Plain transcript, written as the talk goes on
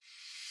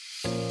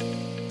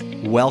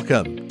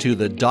Welcome to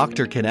the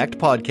Doctor Connect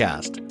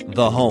podcast,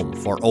 the home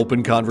for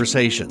open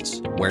conversations,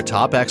 where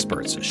top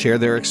experts share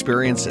their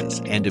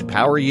experiences and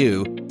empower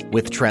you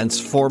with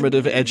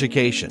transformative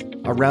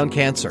education around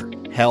cancer,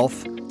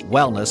 health,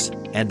 wellness,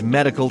 and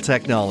medical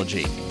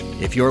technology.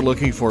 If you're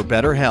looking for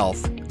better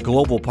health,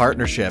 global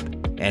partnership,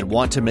 and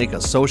want to make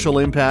a social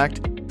impact,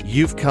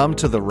 you've come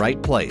to the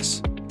right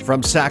place.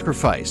 From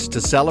sacrifice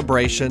to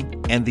celebration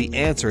and the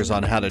answers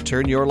on how to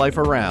turn your life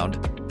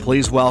around,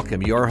 please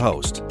welcome your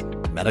host,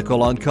 medical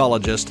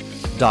oncologist,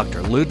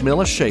 Dr.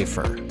 Ludmila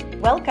Schaefer.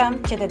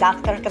 Welcome to the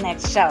Doctor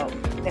Connect show,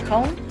 the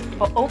home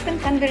for open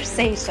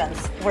conversations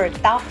where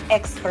top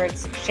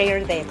experts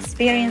share their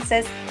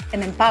experiences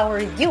and empower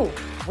you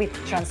with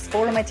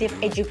transformative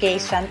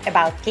education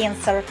about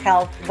cancer,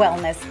 health,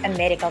 wellness, and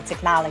medical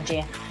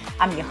technology.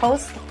 I'm your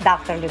host,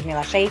 Dr.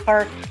 Ludmila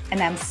Schaefer,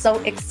 and I'm so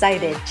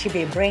excited to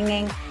be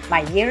bringing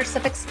my years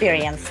of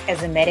experience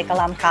as a medical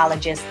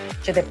oncologist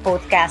to the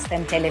podcast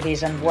and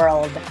television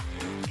world.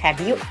 Have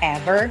you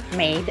ever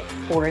made a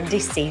poor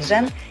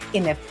decision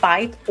in a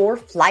fight or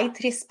flight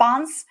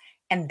response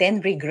and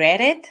then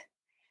regret it?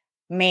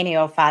 Many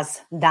of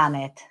us done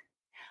it.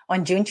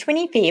 On June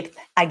 25th,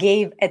 I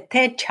gave a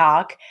TED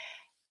Talk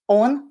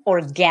on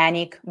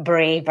organic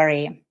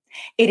bravery.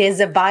 It is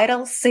a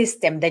vital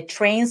system that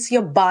trains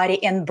your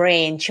body and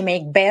brain to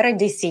make better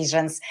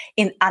decisions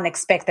in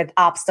unexpected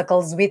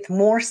obstacles with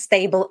more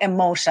stable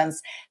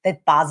emotions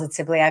that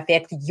positively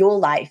affect your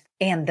life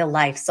and the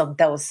lives of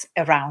those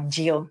around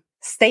you.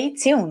 Stay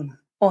tuned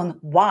on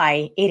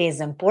why it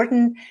is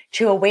important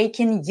to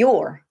awaken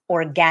your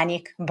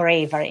organic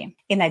bravery.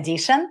 In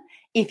addition,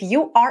 if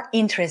you are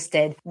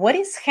interested what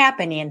is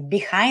happening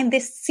behind the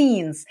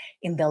scenes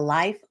in the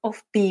life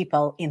of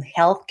people in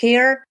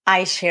healthcare,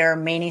 I share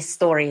many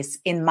stories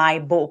in my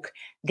book,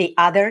 The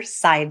Other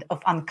Side of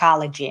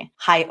Oncology,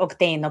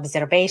 High-Octane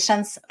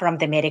Observations from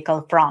the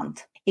Medical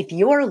Front. If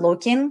you are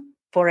looking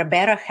for a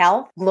better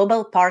health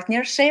global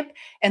partnership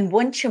and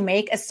want to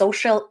make a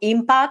social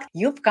impact,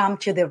 you've come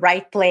to the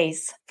right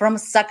place. From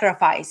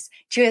sacrifice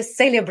to a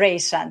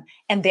celebration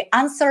and the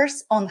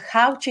answers on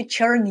how to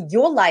turn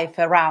your life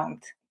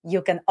around.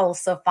 You can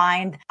also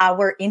find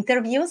our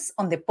interviews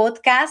on the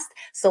podcast.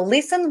 So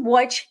listen,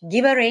 watch,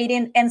 give a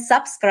rating, and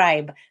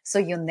subscribe so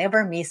you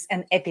never miss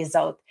an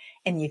episode.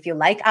 And if you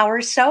like our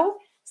show,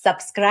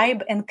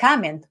 subscribe and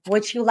comment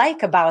what you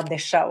like about the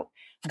show.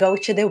 Go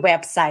to the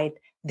website,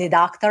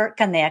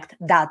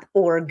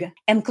 thedoctorconnect.org,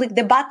 and click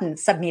the button,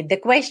 submit the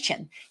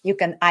question. You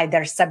can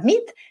either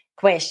submit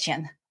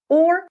question,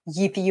 or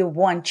if you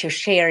want to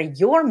share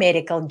your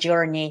medical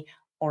journey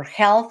or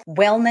health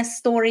wellness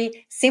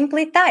story,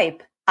 simply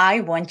type,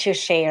 I want to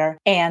share,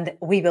 and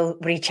we will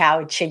reach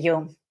out to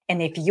you.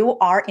 And if you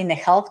are in the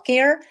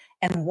healthcare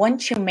and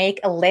want to make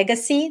a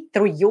legacy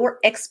through your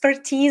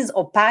expertise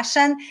or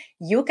passion,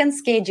 you can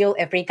schedule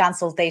a free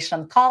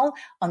consultation call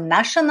on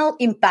National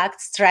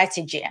Impact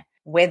Strategy.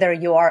 Whether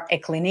you are a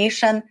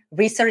clinician,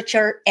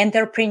 researcher,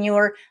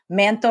 entrepreneur,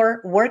 mentor,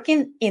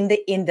 working in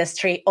the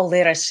industry or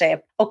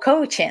leadership or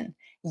coaching,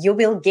 you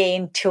will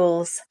gain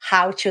tools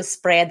how to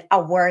spread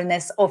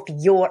awareness of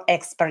your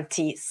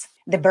expertise.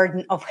 The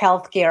burden of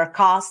healthcare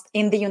costs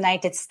in the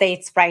United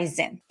States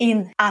rising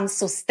in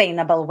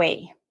unsustainable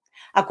way.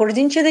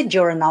 According to the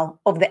Journal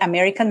of the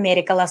American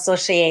Medical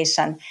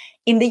Association,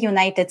 in the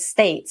United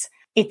States,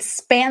 it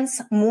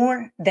spends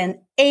more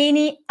than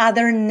any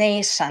other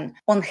nation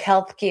on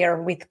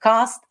healthcare, with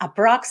cost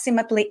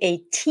approximately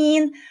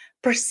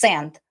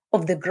 18%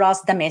 of the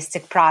gross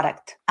domestic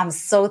product. I'm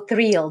so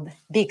thrilled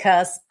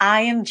because I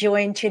am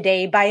joined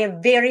today by a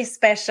very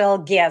special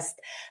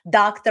guest,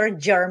 Dr.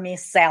 Jeremy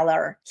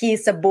Saller. He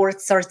is a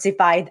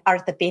board-certified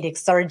orthopedic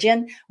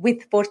surgeon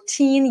with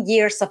 14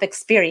 years of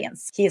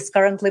experience. He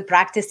currently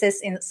practices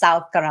in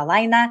South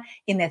Carolina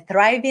in a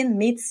thriving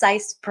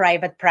mid-sized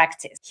private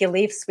practice. He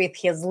lives with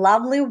his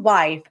lovely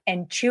wife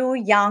and 2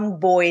 young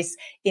boys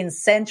in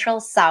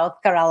Central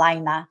South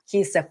Carolina.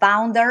 He is a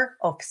founder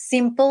of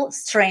Simple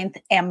Strength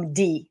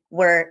MD,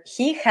 where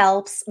he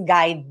helps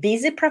guide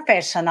busy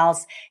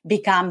professionals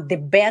become the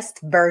best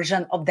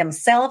version of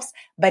themselves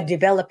by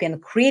developing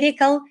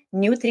critical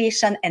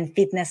nutrition and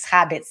fitness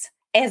habits.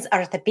 As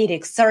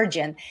orthopedic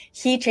surgeon,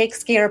 he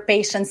takes care of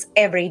patients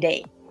every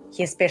day.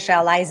 He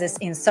specializes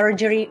in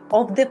surgery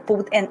of the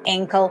foot and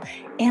ankle,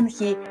 and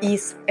he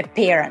is a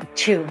parent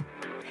too.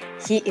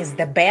 He is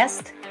the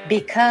best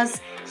because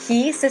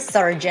he is a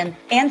surgeon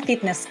and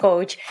fitness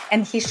coach,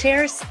 and he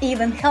shares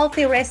even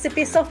healthy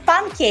recipes of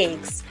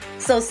pancakes.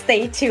 So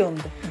stay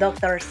tuned.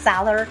 Dr.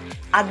 Saller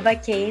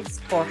advocates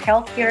for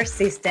healthcare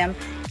system.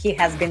 He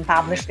has been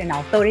published in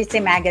Authority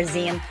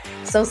magazine.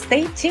 So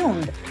stay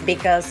tuned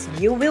because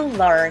you will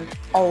learn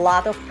a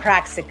lot of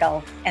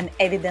practical and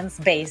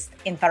evidence-based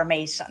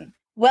information.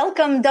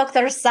 Welcome,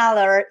 Dr.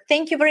 Saller.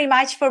 Thank you very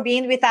much for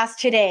being with us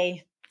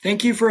today.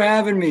 Thank you for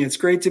having me. It's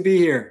great to be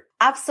here.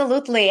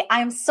 Absolutely.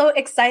 I'm so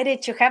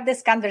excited to have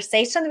this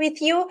conversation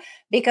with you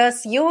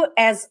because you,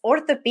 as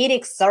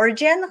orthopedic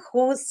surgeon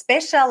who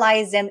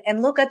specialize in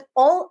and look at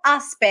all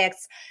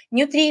aspects,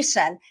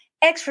 nutrition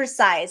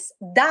exercise,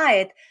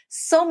 diet,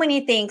 so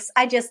many things.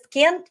 I just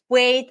can't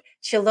wait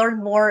to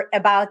learn more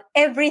about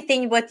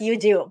everything what you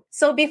do.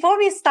 So before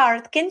we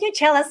start, can you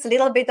tell us a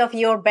little bit of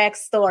your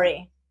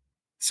backstory?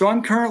 So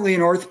I'm currently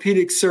an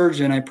orthopedic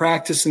surgeon. I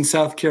practice in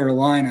South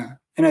Carolina,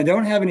 and I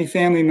don't have any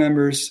family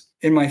members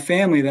in my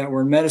family that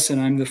were in medicine.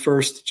 I'm the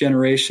first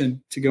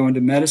generation to go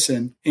into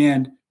medicine.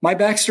 And my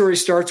backstory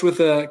starts with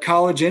a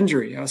college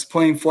injury. I was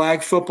playing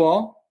flag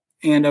football,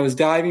 and I was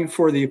diving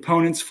for the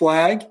opponent's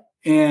flag,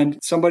 and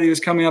somebody was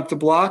coming up to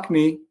block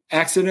me,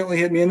 accidentally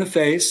hit me in the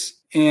face,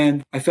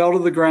 and I fell to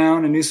the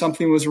ground. I knew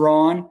something was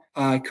wrong.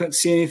 I couldn't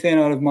see anything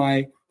out of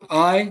my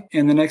eye,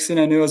 and the next thing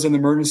I knew, I was in the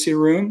emergency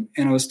room,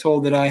 and I was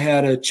told that I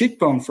had a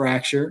cheekbone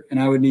fracture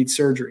and I would need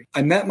surgery.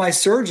 I met my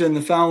surgeon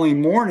the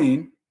following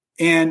morning,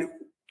 and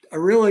I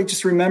really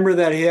just remember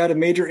that he had a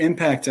major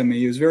impact on me.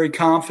 He was very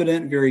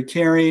confident, very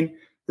caring,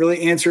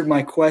 really answered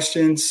my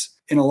questions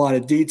in a lot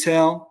of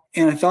detail.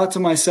 And I thought to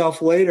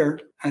myself later,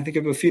 I think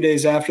of a few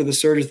days after the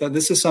surgery, thought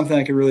this is something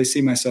I could really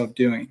see myself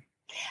doing.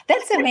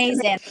 That's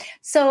amazing.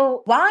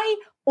 So why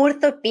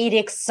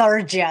orthopedic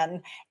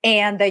surgeon?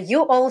 And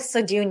you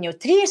also do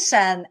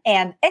nutrition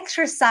and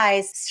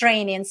exercise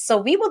training. So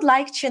we would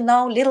like to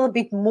know a little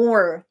bit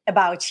more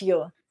about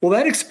you. Well,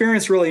 that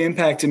experience really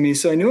impacted me.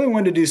 So I knew I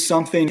wanted to do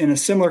something in a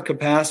similar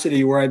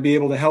capacity where I'd be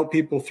able to help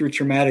people through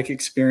traumatic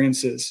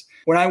experiences.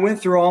 When I went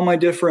through all my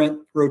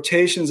different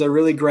rotations, I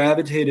really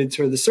gravitated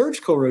toward the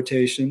surgical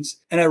rotations.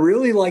 And I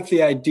really liked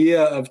the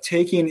idea of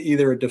taking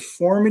either a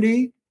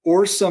deformity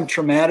or some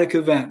traumatic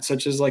event,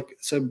 such as like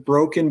a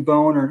broken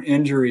bone or an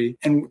injury,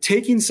 and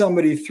taking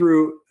somebody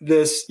through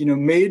this,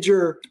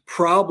 major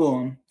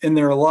problem in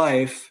their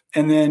life,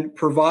 and then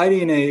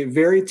providing a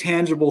very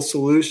tangible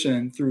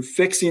solution through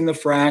fixing the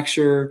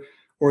fracture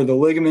or the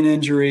ligament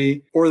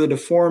injury or the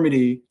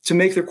deformity to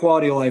make their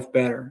quality of life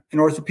better. In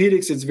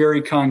orthopedics, it's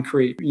very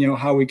concrete,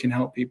 how we can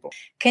help people.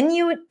 Can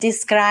you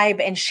describe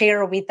and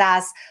share with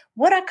us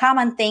what are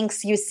common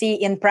things you see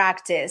in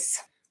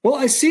practice? Well,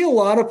 I see a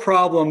lot of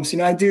problems.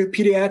 I do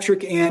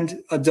pediatric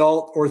and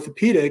adult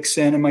orthopedics,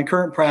 and in my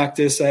current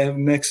practice, I have a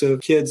mix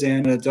of kids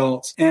and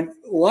adults. And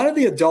a lot of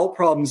the adult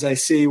problems I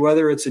see,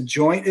 whether it's a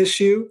joint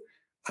issue,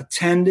 a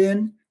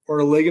tendon, or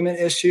a ligament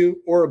issue,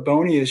 or a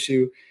bony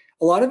issue,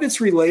 a lot of it's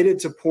related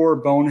to poor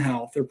bone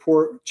health or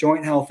poor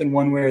joint health in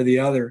one way or the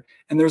other.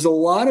 And there's a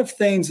lot of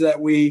things that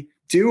we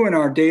do in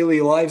our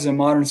daily lives in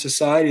modern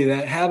society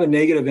that have a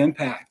negative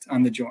impact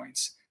on the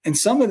joints. And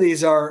some of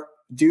these are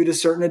due to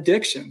certain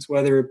addictions,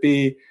 whether it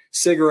be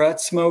cigarette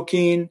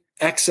smoking,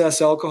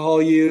 excess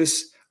alcohol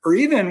use, or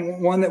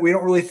even one that we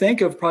don't really think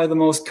of, probably the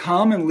most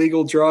common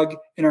legal drug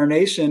in our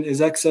nation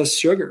is excess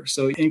sugar.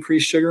 So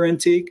increased sugar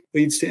intake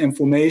leads to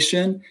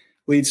inflammation,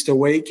 leads to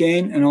weight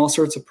gain, and all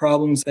sorts of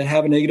problems that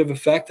have a negative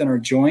effect on our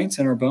joints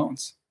and our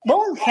bones.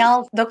 Bone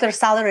health, Dr.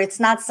 Saller, it's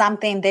not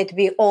something that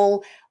we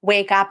all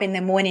wake up in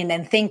the morning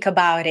and think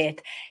about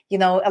it.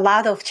 A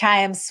lot of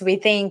times we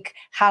think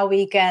how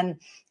we can,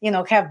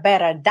 have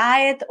better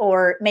diet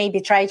or maybe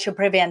try to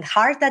prevent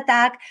heart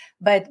attack.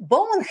 But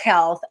bone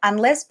health,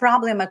 unless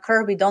problem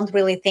occur, we don't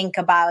really think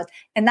about.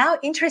 And now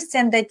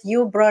interesting that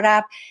you brought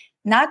up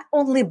not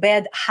only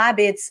bad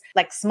habits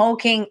like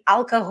smoking,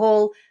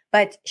 alcohol,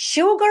 but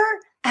sugar.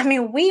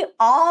 We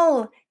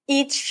all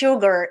eat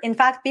sugar. In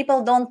fact,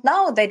 people don't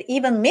know that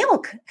even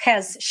milk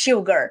has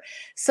sugar.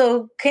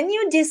 So can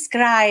you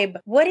describe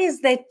what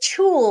is the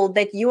tool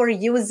that you're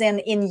using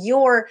in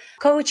your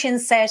coaching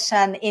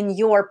session, in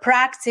your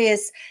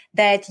practice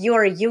that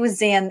you're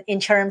using in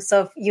terms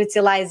of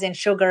utilizing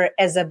sugar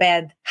as a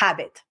bad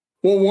habit?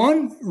 Well,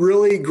 one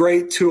really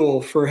great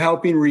tool for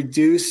helping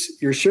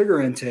reduce your sugar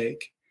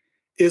intake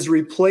is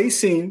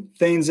replacing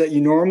things that you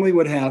normally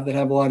would have that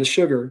have a lot of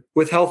sugar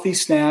with healthy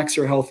snacks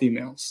or healthy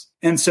meals.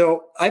 And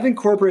so I've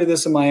incorporated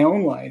this in my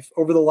own life.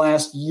 Over the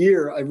last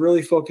year, I've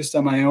really focused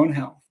on my own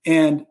health.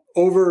 And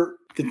over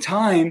the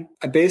time,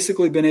 I've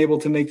basically been able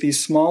to make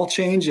these small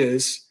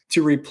changes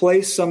to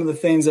replace some of the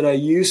things that I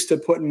used to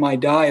put in my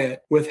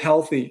diet with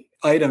healthy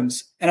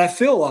items. And I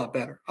feel a lot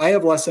better. I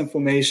have less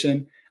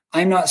inflammation.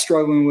 I'm not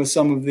struggling with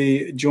some of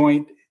the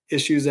joint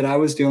issues that I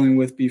was dealing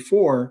with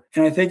before.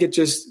 And I think it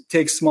just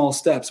takes small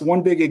steps.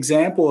 One big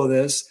example of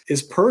this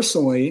is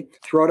personally,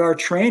 throughout our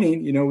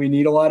training, we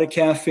need a lot of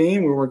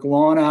caffeine. We work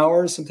long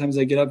hours. Sometimes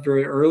I get up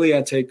very early.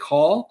 I take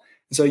call.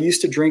 And so I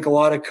used to drink a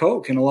lot of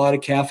Coke and a lot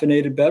of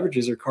caffeinated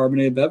beverages or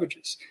carbonated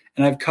beverages.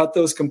 And I've cut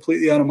those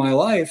completely out of my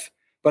life,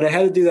 but I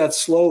had to do that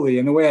slowly.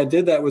 And the way I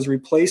did that was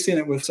replacing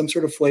it with some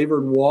sort of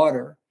flavored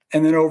water.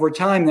 And then over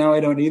time, now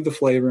I don't need the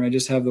flavor. I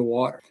just have the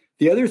water.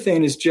 The other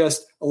thing is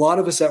just a lot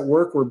of us at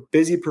work, we're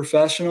busy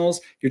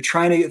professionals. You're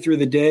trying to get through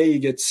the day. You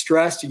get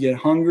stressed. You get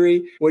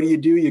hungry. What do?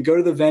 You go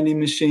to the vending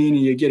machine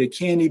and you get a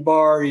candy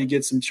bar, or you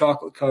get some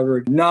chocolate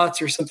covered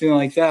nuts or something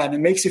like that. And it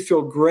makes you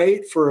feel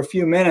great for a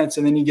few minutes,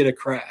 and then you get a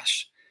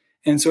crash.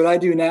 And so what I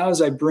do now is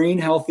I bring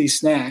healthy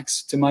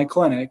snacks to my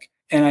clinic,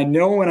 and I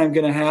know when I'm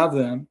going to have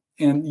them.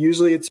 And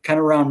usually it's kind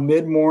of around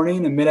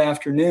mid-morning and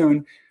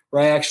mid-afternoon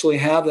where I actually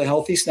have the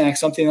healthy snack,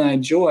 something that I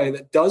enjoy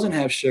that doesn't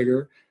have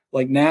sugar,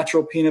 like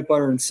natural peanut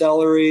butter and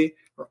celery,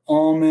 or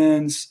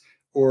almonds,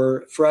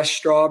 or fresh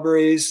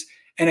strawberries.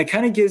 And it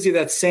kind of gives you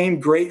that same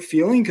great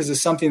feeling because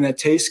it's something that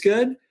tastes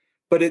good,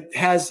 but it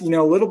has, a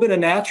little bit of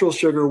natural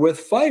sugar with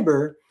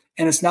fiber,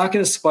 and it's not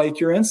going to spike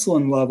your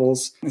insulin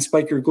levels and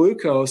spike your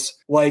glucose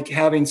like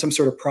having some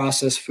sort of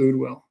processed food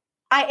will.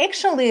 I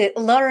actually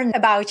learned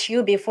about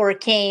you before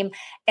it came,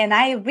 and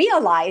I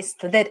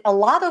realized that a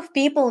lot of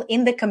people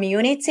in the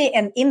community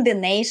and in the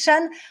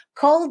nation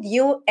called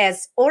you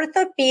as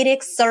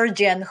orthopedic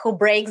surgeon who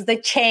breaks the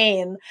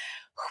chain.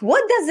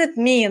 What does it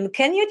mean?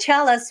 Can you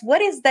tell us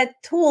what is that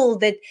tool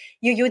that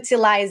you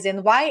utilize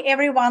and why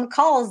everyone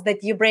calls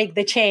that you break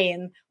the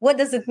chain? What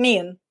does it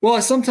mean? Well, I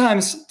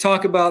sometimes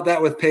talk about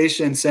that with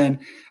patients. And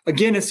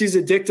again, it's these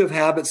addictive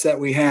habits that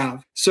we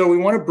have. So we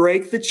want to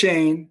break the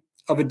chain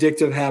of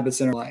addictive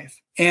habits in our life.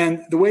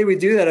 And the way we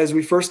do that is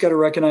we first got to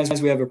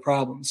recognize we have a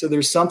problem. So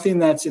there's something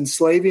that's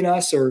enslaving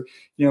us, or,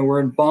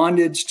 we're in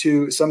bondage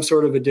to some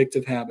sort of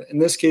addictive habit. In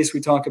this case, we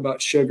talk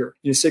about sugar.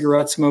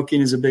 Cigarette smoking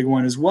is a big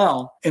one as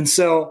well. And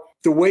so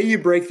the way you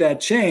break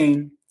that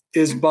chain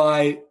is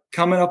by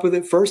coming up with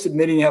it first,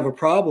 admitting you have a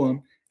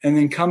problem, and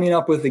then coming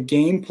up with a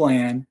game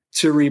plan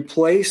to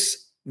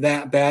replace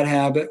that bad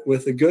habit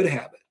with a good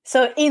habit.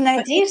 So in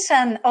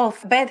addition of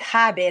bad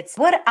habits,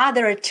 what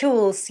other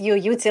tools you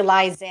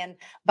utilize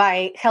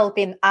by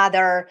helping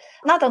other,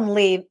 not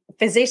only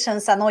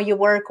physicians? I know you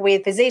work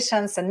with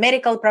physicians and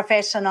medical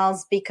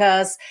professionals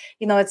because,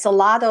 it's a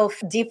lot of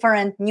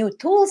different new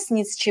tools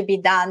needs to be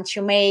done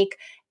to make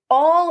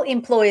all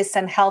employees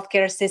and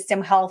healthcare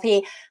system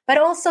healthy, but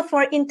also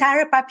for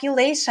entire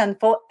population,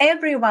 for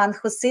everyone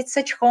who sits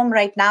at home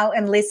right now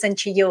and listen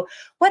to you.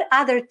 What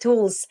other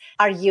tools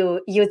are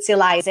you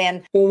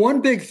utilizing? Well, one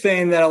big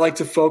thing that I like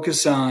to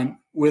focus on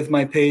with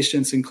my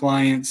patients and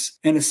clients,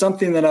 and it's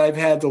something that I've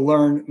had to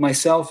learn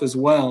myself as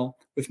well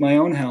with my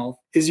own health,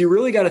 is you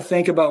really got to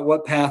think about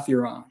what path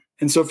you're on.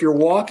 And so if you're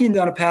walking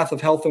down a path of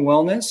health and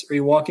wellness, or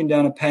you're walking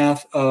down a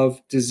path of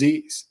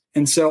disease.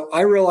 And so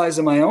I realized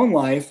in my own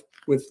life,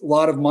 with a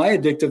lot of my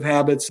addictive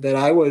habits that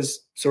I was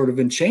sort of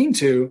enchained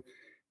to,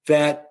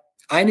 that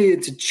I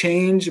needed to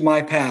change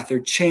my path or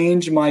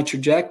change my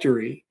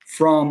trajectory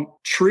from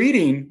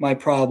treating my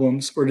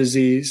problems or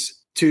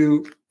disease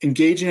to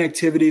engaging in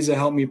activities that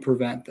help me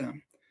prevent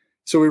them.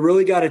 So we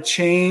really got to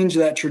change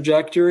that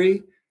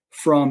trajectory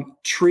from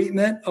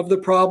treatment of the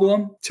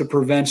problem to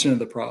prevention of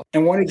the problem.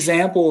 And one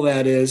example of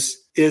that is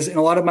in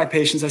a lot of my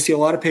patients, I see a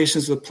lot of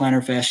patients with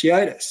plantar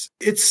fasciitis.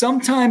 It's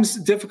sometimes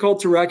difficult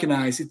to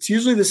recognize. It's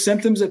usually the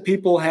symptoms that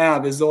people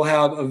have is they'll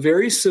have a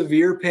very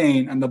severe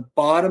pain on the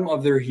bottom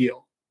of their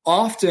heel.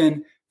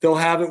 Often they'll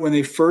have it when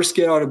they first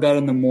get out of bed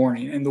in the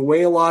morning. And the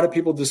way a lot of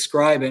people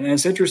describe it, and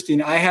it's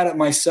interesting, I had it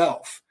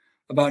myself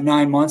about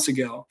 9 months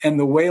ago. And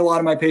the way a lot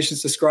of my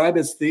patients describe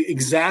it's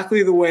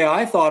exactly the way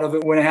I thought of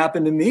it when it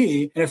happened to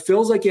me. And it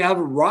feels like you have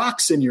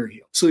rocks in your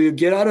heel. So you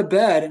get out of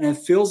bed and it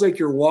feels like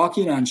you're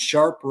walking on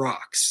sharp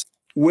rocks.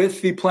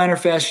 With the plantar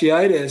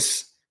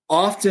fasciitis,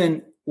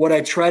 often what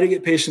I try to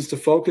get patients to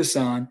focus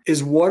on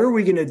is what are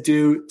we going to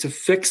do to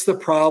fix the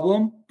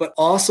problem, but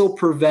also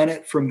prevent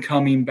it from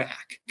coming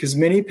back? Because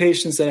many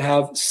patients that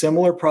have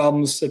similar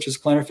problems, such as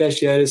plantar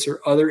fasciitis or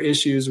other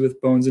issues with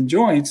bones and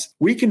joints,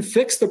 we can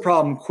fix the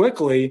problem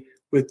quickly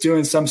with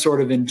doing some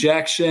sort of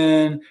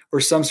injection or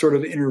some sort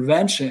of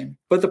intervention,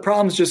 but the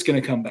problem's just going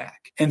to come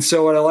back. And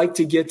so what I like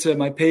to get to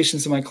my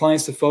patients and my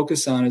clients to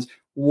focus on is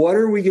what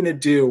are we going to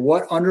do?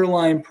 What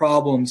underlying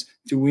problems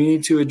do we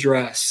need to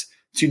address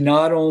to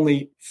not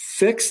only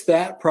fix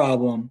that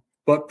problem,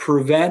 but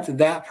prevent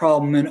that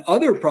problem and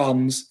other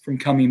problems from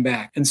coming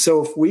back? And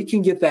so if we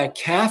can get that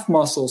calf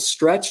muscle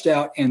stretched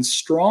out and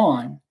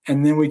strong,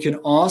 and then we can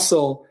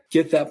also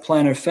get that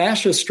plantar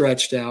fascia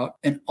stretched out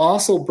and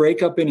also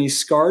break up any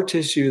scar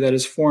tissue that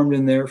is formed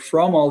in there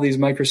from all these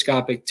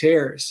microscopic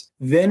tears,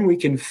 then we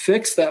can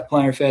fix that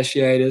plantar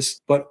fasciitis,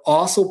 but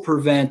also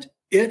prevent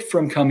it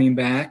from coming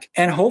back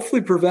and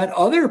hopefully prevent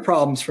other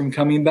problems from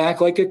coming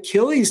back, like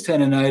Achilles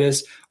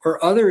tendonitis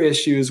or other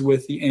issues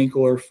with the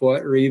ankle or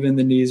foot or even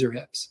the knees or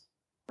hips.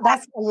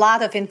 That's a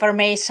lot of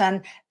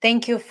information.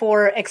 Thank you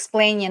for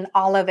explaining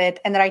all of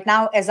it. And right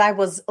now, as I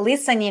was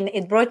listening,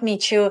 it brought me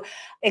to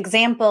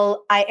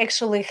example. I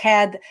actually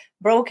had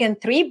broken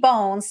 3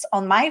 bones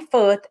on my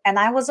foot and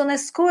I was on a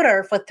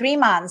scooter for 3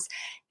 months.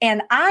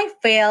 And I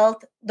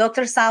felt,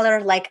 Dr.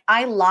 Saller, like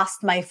I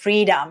lost my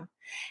freedom.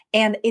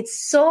 And it's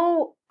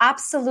so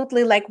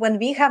absolutely like when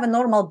we have a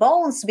normal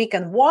bones, we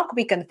can walk,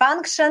 we can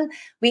function,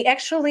 we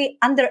actually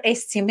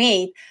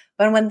underestimate.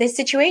 But when this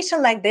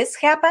situation like this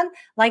happened,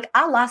 like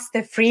I lost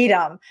the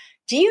freedom.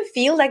 Do you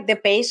feel like the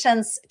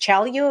patients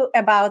tell you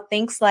about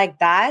things like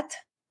that?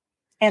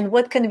 And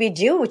what can we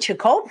do to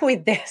cope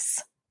with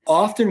this?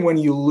 Often when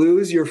you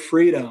lose your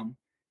freedom,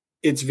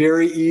 it's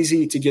very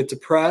easy to get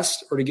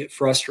depressed or to get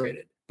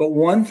frustrated. But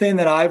one thing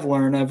that I've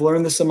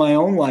learned this in my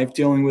own life,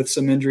 dealing with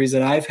some injuries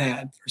that I've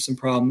had or some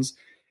problems,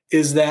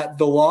 is that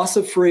the loss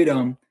of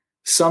freedom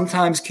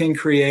sometimes can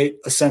create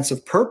a sense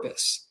of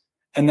purpose.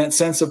 And that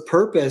sense of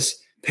purpose,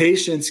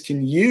 patients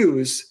can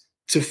use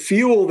to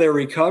fuel their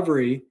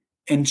recovery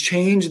and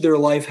change their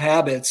life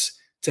habits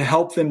to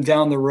help them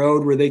down the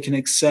road where they can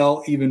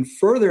excel even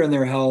further in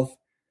their health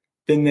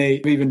than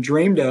they even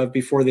dreamed of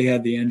before they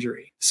had the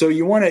injury. So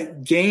you want to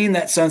gain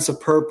that sense of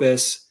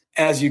purpose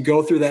as you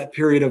go through that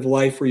period of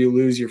life where you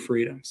lose your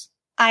freedoms.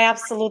 I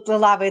absolutely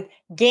love it.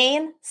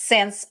 Gain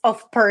sense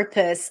of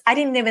purpose. I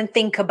didn't even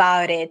think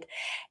about it.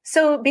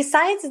 So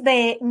besides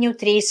the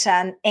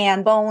nutrition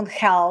and bone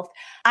health,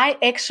 I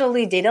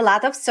actually did a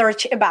lot of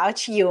search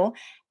about you.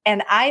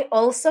 And I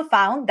also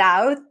found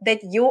out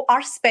that you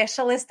are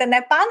specialist in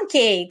the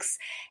pancakes.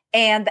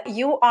 And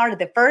you are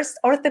the first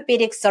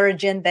orthopedic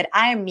surgeon that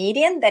I am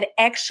meeting that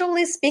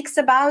actually speaks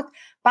about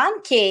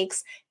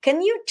pancakes.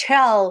 Can you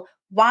tell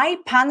why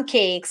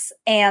pancakes?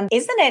 And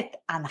isn't it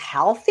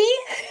unhealthy?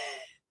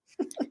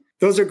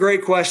 Those are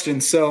great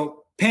questions.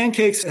 So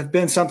pancakes have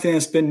been something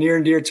that's been near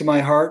and dear to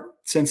my heart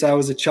since I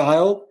was a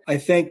child. I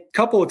think a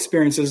couple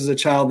experiences as a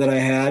child that I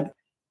had.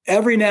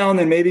 Every now and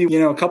then, maybe,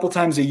 a couple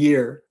times a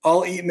year,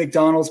 I'll eat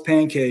McDonald's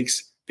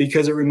pancakes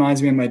because it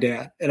reminds me of my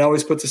dad. It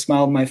always puts a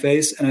smile on my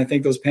face. And I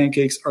think those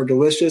pancakes are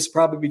delicious,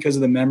 probably because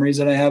of the memories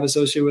that I have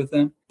associated with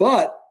them.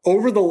 But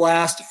over the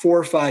last 4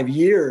 or 5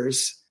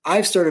 years,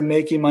 I've started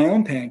making my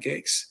own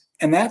pancakes.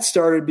 And that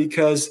started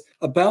because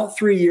about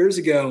 3 years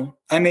ago,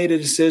 I made a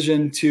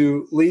decision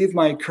to leave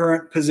my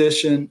current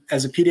position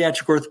as a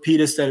pediatric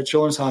orthopedist at a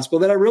children's hospital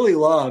that I really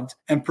loved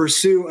and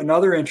pursue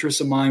another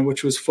interest of mine,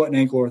 which was foot and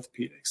ankle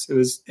orthopedics. It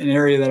was an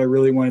area that I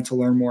really wanted to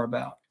learn more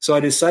about. So I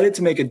decided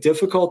to make a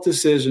difficult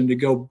decision to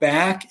go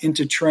back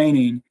into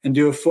training and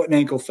do a foot and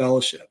ankle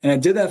fellowship. And I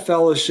did that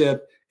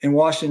fellowship in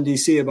Washington,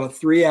 D.C., about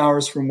 3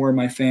 hours from where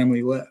my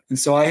family lived. And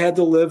so I had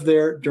to live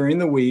there during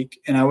the week,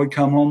 and I would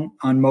come home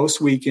on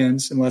most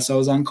weekends unless I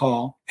was on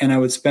call, and I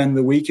would spend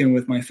the weekend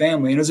with my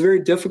family. And it was a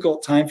very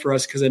difficult time for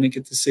us because I didn't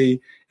get to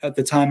see, at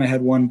the time I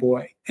had one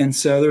boy. And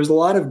so there was a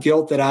lot of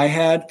guilt that I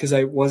had because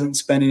I wasn't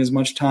spending as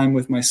much time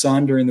with my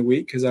son during the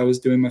week because I was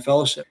doing my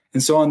fellowship.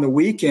 And so on the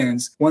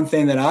weekends, one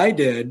thing that I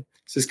did,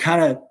 this is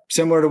kind of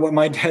similar to what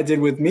my dad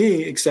did with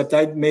me, except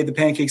I made the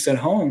pancakes at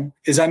home,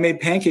 is I made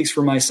pancakes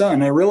for my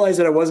son. I realized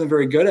that I wasn't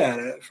very good at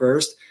it at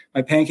first.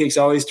 My pancakes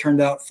always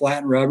turned out flat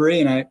and rubbery,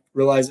 and I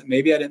realized that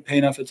maybe I didn't pay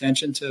enough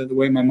attention to the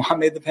way my mom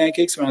made the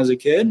pancakes when I was a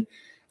kid.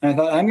 And I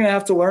thought, I'm going to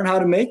have to learn how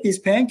to make these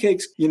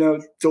pancakes,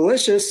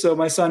 delicious so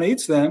my son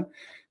eats them.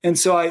 And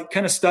so I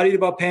kind of studied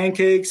about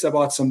pancakes. I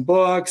bought some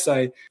books.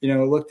 I,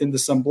 looked into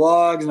some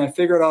blogs, and I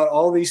figured out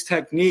all these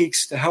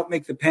techniques to help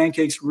make the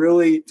pancakes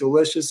really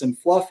delicious and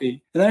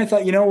fluffy. And then I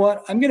thought, you know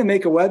what? I'm going to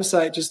make a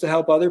website just to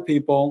help other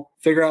people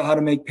figure out how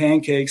to make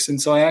pancakes.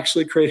 And so I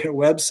actually created a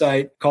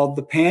website called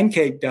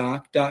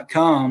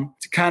thepancakedoc.com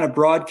to kind of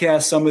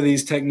broadcast some of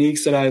these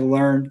techniques that I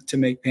learned to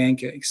make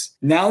pancakes.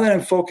 Now that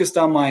I'm focused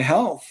on my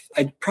health,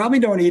 I probably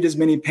don't eat as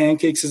many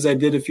pancakes as I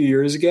did a few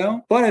years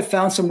ago, but I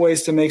found some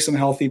ways to make some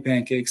healthy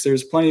pancakes.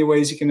 There's plenty of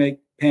ways you can make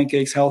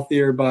pancakes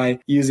healthier by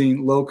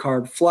using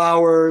low-carb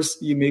flours.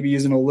 You may be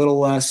using a little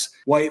less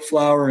white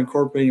flour,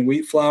 incorporating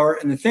wheat flour.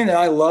 And the thing that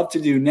I love to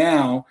do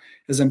now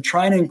is I'm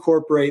trying to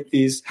incorporate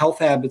these health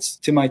habits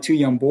to my 2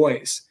 young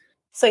boys.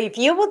 So if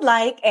you would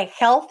like a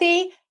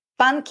healthy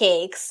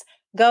pancakes,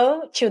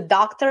 go to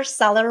Dr.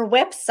 Saller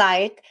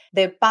website,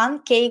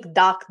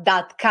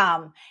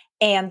 thepancakedoc.com,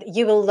 and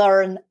you will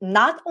learn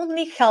not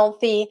only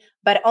healthy,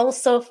 but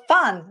also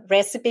fun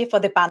recipe for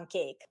the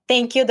pancake.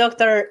 Thank you,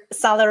 Dr.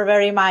 Saller,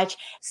 very much.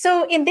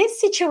 So in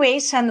this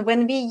situation,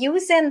 when we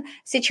use in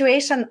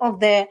situation of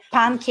the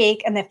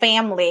pancake and the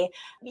family,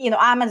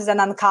 I'm as an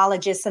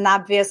oncologist and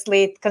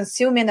obviously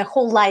consuming a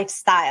whole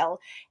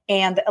lifestyle.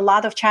 And a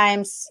lot of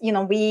times,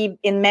 we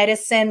in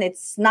medicine,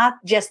 it's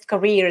not just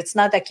career, it's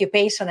not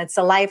occupation, it's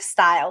a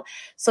lifestyle.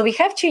 So we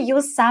have to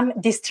use some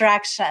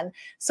distraction.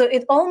 So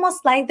it's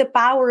almost like the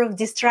power of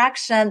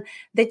distraction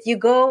that you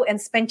go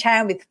and spend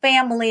time with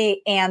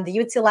family and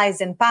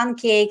utilizing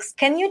pancakes.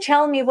 Can you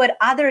tell me what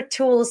other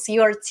tools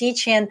you're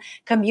teaching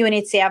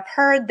community? I've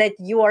heard that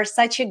you are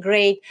such a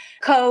great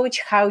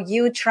coach, how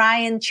you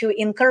trying to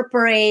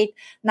incorporate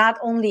not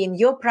only in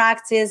your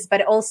practice,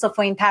 but also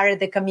for entire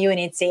the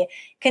community.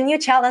 Can you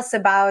tell us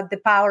about the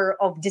power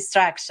of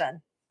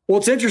distraction? Well,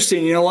 it's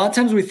interesting. A lot of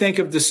times we think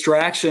of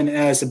distraction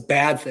as a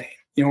bad thing.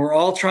 We're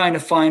all trying to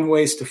find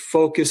ways to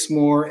focus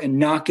more and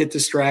not get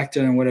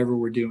distracted on whatever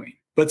we're doing.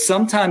 But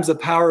sometimes the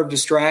power of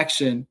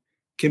distraction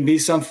can be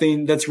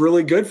something that's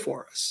really good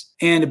for us.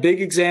 And a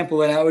big example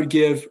that I would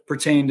give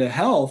pertaining to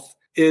health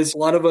is a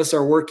lot of us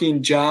are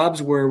working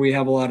jobs where we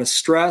have a lot of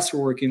stress.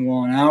 We're working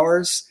long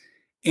hours.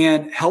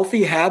 And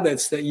healthy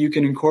habits that you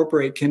can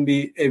incorporate can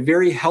be a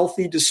very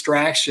healthy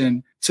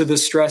distraction to the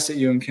stress that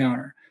you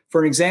encounter.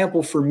 For an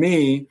example, for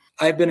me,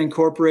 I've been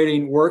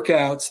incorporating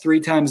workouts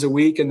 3 times a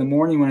week in the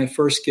morning when I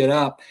first get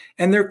up.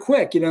 And they're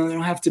quick. They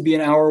don't have to be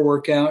an hour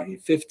workout,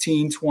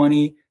 15,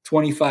 20,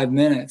 25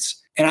 minutes.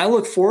 And I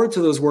look forward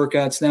to those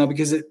workouts now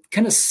because it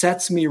kind of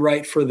sets me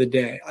right for the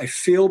day. I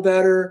feel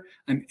better,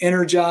 I'm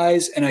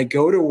energized, and I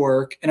go to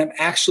work and I'm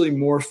actually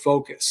more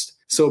focused.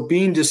 So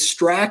being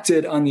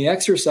distracted on the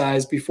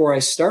exercise before I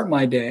start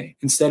my day,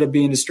 instead of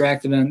being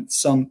distracted on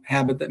some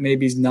habit that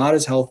maybe is not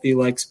as healthy,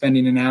 like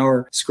spending an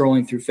hour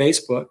scrolling through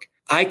Facebook,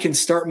 I can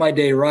start my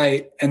day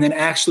right and then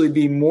actually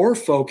be more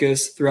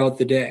focused throughout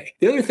the day.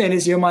 The other thing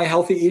is, my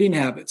healthy eating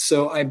habits.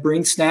 So I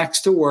bring snacks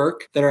to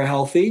work that are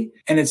healthy,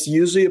 and it's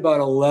usually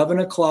about 11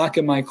 o'clock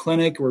in my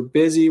clinic. We're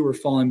busy. We're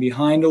falling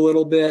behind a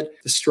little bit.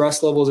 The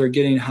stress levels are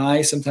getting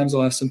high. Sometimes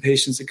I'll have some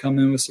patients that come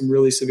in with some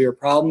really severe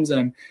problems, and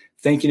I'm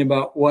thinking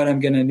about what I'm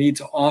going to need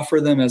to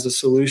offer them as a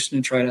solution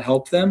to try to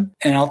help them.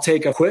 And I'll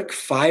take a quick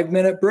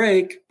 5-minute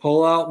break,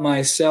 pull out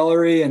my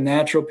celery and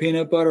natural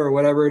peanut butter or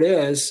whatever it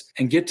is,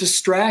 and get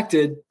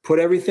distracted, put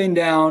everything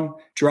down,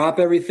 drop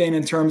everything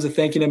in terms of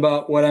thinking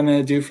about what I'm going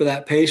to do for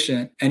that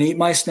patient, and eat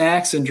my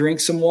snacks and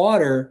drink some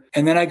water.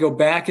 And then I go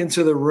back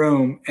into the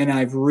room and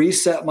I've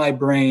reset my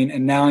brain,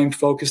 and now I'm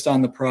focused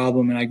on the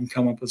problem and I can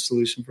come up with a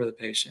solution for the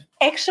patient.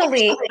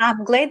 Actually,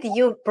 I'm glad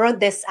you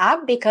brought this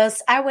up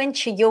because I went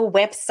to your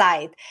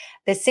website,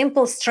 the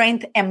Simple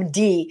Strength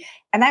MD,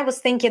 and I was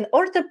thinking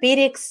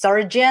orthopedic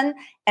surgeon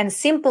and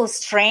Simple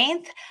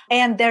Strength,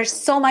 and there's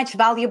so much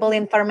valuable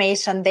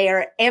information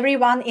there.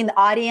 Everyone in the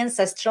audience,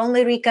 I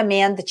strongly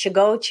recommend to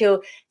go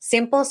to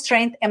Simple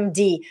Strength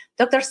MD.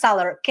 Dr.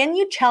 Saller, can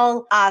you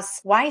tell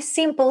us why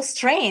Simple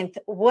Strength?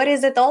 What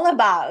is it all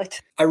about?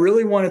 I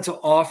really wanted to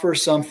offer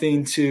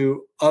something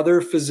to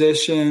other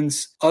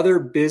physicians, other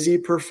busy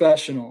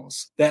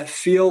professionals that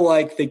feel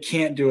like they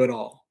can't do it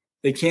all.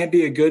 They can't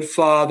be a good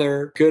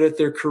father, good at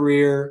their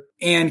career,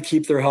 and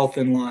keep their health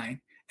in line.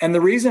 And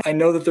the reason I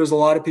know that there's a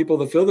lot of people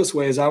that feel this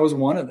way is I was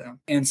one of them.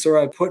 And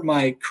so I put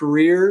my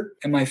career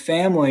and my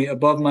family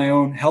above my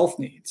own health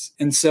needs.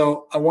 And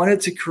so I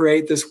wanted to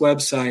create this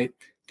website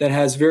that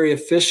has very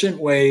efficient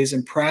ways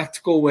and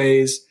practical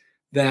ways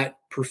that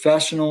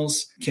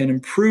professionals can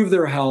improve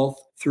their health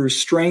through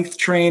strength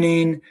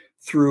training,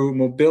 through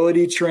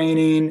mobility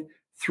training,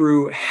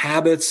 through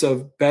habits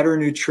of better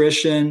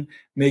nutrition,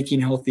 making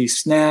healthy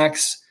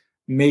snacks,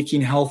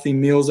 making healthy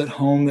meals at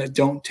home that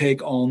don't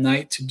take all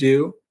night to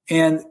do.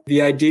 And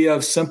the idea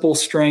of Simple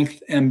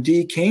Strength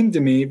MD came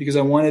to me because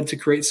I wanted to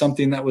create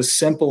something that was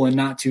simple and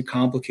not too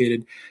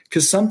complicated.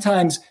 Because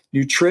sometimes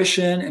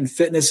nutrition and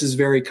fitness is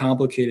very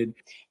complicated.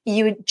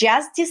 You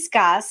just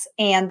discussed,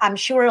 and I'm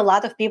sure a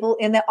lot of people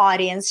in the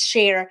audience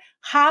share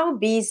how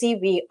busy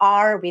we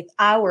are with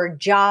our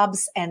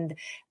jobs and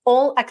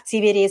all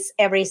activities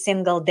every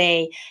single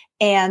day.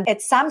 And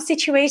at some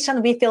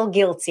situation, we feel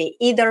guilty.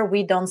 Either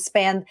we don't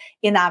spend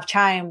enough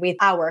time with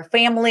our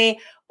family,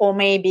 or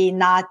maybe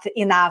not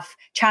enough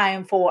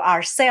time for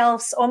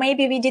ourselves, or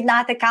maybe we did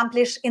not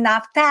accomplish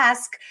enough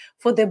tasks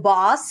for the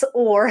boss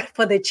or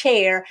for the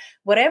chair.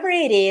 Whatever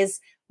it is,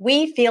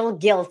 we feel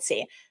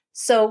guilty.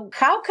 So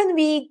how can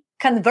we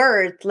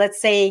convert, let's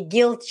say,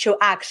 guilt to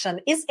action?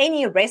 Is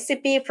any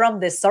recipe from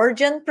the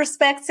surgeon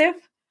perspective?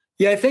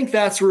 Yeah, I think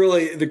that's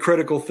really the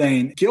critical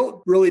thing.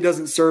 Guilt really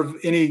doesn't serve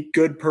any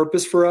good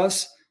purpose for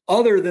us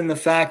other than the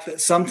fact that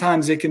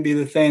sometimes it can be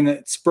the thing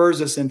that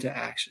spurs us into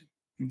action.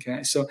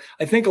 Okay, so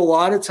I think a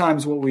lot of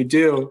times what we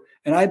do,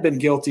 and I've been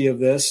guilty of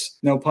this,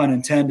 no pun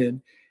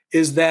intended,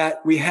 is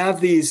that we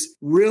have these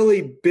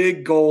really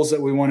big goals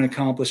that we want to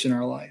accomplish in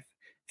our life.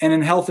 And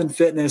in health and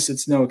fitness,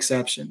 it's no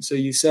exception. So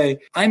you say,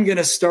 I'm going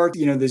to start,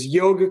 this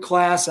yoga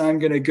class. I'm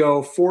going to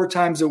go 4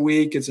 times a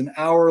week. It's an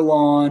hour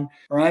long.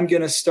 Or I'm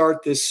going to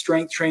start this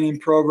strength training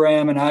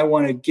program and I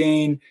want to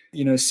gain,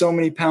 so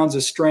many pounds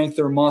of strength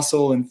or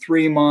muscle in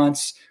 3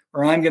 months.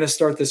 Or I'm going to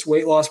start this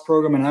weight loss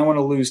program and I want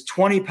to lose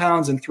 20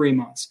 pounds in 3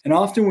 months. And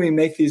often when we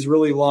make these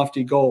really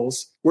lofty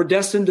goals, we're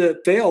destined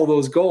to fail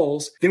those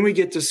goals. Then we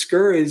get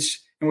discouraged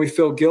and we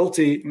feel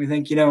guilty and we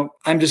think,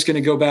 I'm just going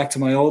to go back to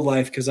my old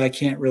life because I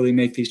can't really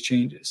make these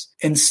changes.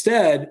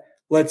 Instead,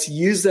 let's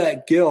use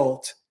that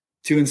guilt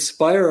to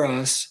inspire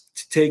us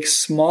to take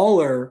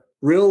smaller,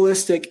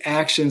 realistic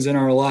actions in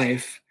our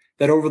life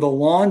that over the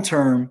long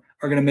term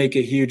are going to make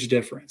a huge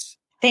difference.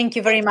 Thank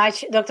you very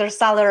much, Dr.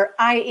 Saller.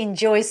 I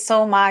enjoy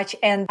so much,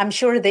 and I'm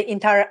sure the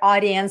entire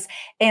audience.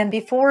 And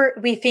before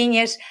we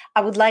finish, I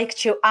would like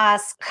to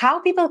ask how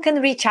people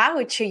can reach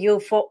out to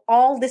you for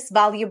all this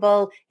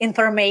valuable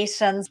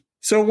information.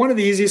 So one of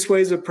the easiest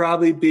ways would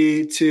probably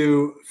be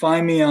to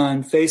find me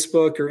on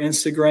Facebook or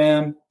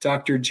Instagram,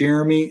 Dr.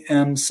 Jeremy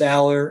M.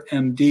 Saller,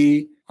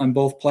 MD, on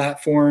both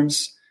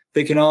platforms.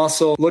 They can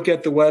also look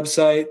at the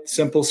website,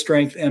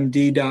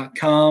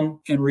 simplestrengthmd.com,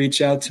 and reach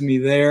out to me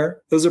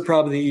there. Those are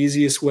probably the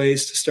easiest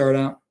ways to start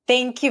out.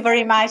 Thank you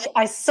very much.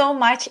 I so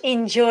much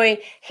enjoy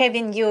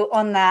having you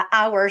on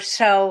our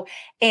show.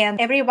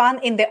 And everyone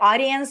in the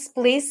audience,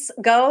 please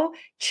go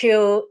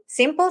to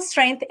Simple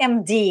Strength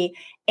MD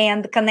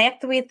and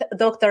connect with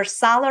Dr.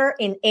 Saller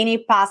in any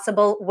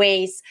possible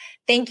ways.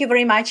 Thank you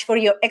very much for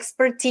your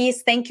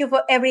expertise. Thank you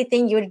for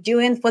everything you're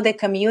doing for the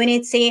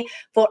community,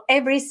 for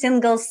every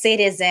single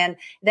citizen.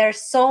 There's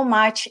so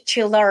much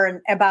to learn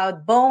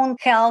about bone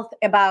health,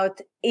 about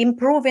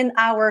improving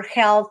our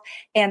health,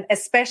 and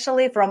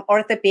especially from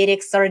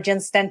orthopedic surgeon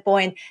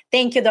standpoint.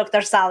 Thank you, Dr.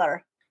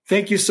 Saller.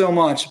 Thank you so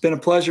much. It's been a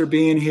pleasure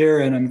being here,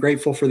 and I'm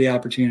grateful for the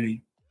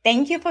opportunity.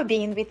 Thank you for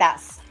being with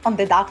us on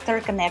the Dr.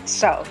 Connect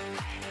show.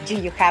 Do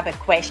you have a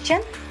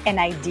question, an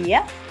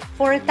idea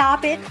for a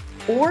topic,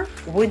 or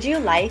would you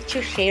like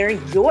to share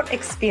your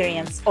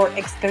experience or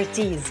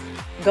expertise?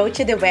 Go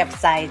to the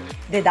website,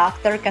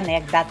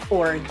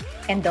 thedoctorconnect.org,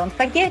 and don't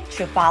forget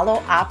to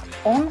follow up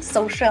on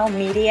social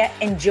media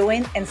and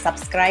join and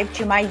subscribe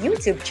to my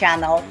YouTube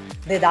channel,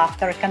 The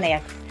Dr.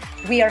 Connect.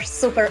 We are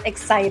super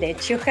excited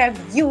to have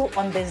you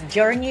on this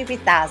journey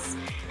with us.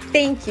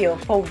 Thank you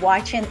for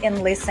watching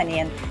and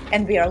listening,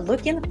 and we are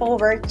looking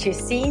forward to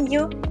seeing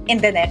you in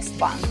the next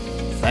one.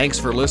 Thanks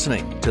for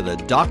listening to the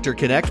Dr.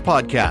 Connect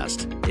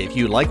podcast. If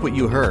you like what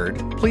you heard,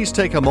 please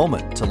take a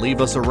moment to leave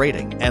us a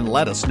rating and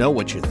let us know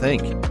what you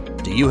think.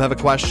 Do you have a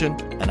question,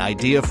 an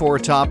idea for a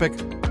topic,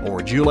 or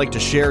would you like to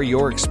share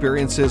your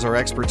experiences or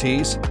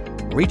expertise?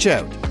 Reach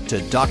out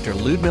to Dr.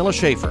 Ludmilla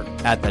Schaefer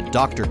at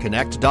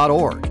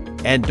thedoctorconnect.org.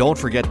 And don't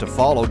forget to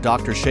follow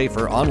Dr.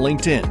 Schaefer on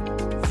LinkedIn,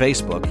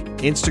 Facebook,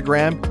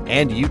 Instagram,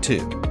 and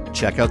YouTube.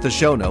 Check out the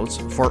show notes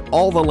for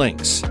all the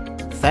links.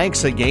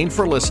 Thanks again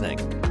for listening.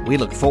 We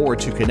look forward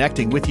to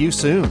connecting with you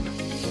soon.